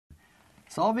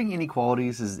Solving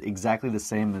inequalities is exactly the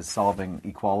same as solving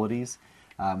equalities.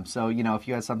 So, if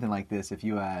you had something like this, if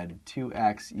you had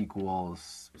 2x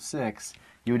equals 6,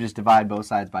 you would just divide both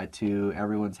sides by 2.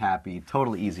 Everyone's happy.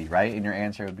 Totally easy, right? And your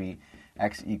answer would be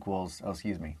x equals,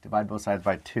 divide both sides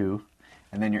by 2,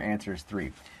 and then your answer is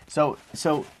 3. So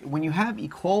when you have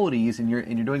equalities and you're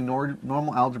doing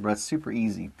normal algebra, it's super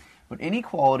easy. But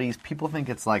inequalities, people think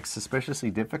it's like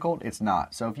suspiciously difficult. It's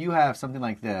not. So if you have something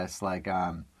like this, like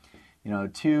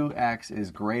 2x is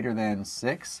greater than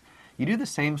 6, you do the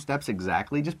same steps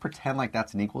exactly. Just pretend like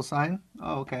that's an equal sign.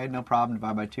 Oh, okay, no problem.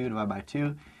 Divide by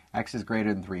 2. X is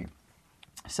greater than 3.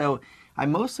 So I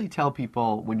mostly tell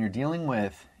people when you're dealing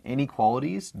with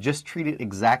inequalities, just treat it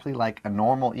exactly like a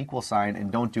normal equal sign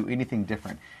and don't do anything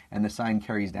different. And the sign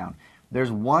carries down.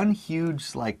 There's one huge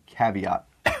caveat.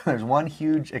 There's one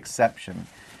huge exception,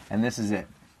 and this is it.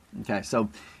 Okay, so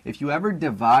if you ever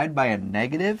divide by a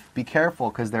negative, be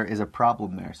careful because there is a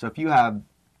problem there. So if you have,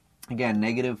 again,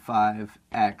 negative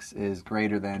 5x is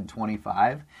greater than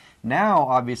 25. Now,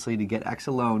 obviously, to get x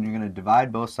alone, you're going to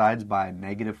divide both sides by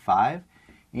negative 5.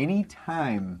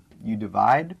 Anytime you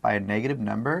divide by a negative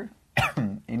number,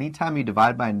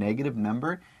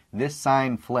 this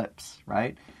sign flips,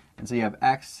 right? And so you have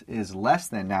x is less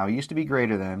than, now it used to be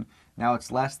greater than, now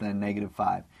it's less than negative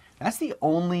 5. That's the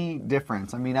only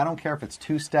difference. I mean, I don't care if it's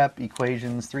 2-step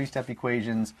equations, 3-step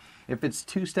equations. If it's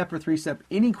 2-step or 3-step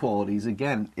inequalities,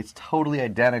 again, it's totally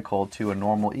identical to a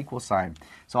normal equal sign.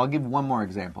 So I'll give one more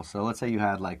example. So let's say you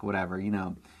had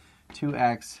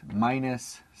 2x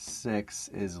minus 6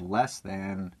 is less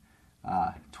than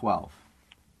 12,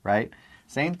 right?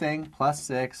 Same thing, plus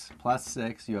 6,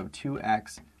 you have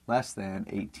 2x less than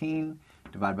 18.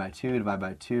 Divide by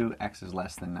 2, x is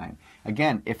less than 9.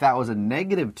 Again, if that was a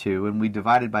negative 2 and we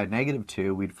divided by negative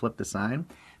 2, we'd flip the sign.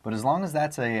 But as long as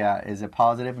that's is a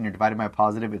positive and you're dividing by a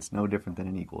positive, it's no different than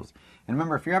an equals. And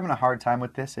remember, if you're having a hard time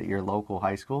with this at your local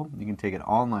high school, you can take it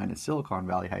online at Silicon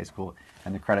Valley High School,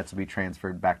 and the credits will be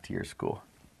transferred back to your school.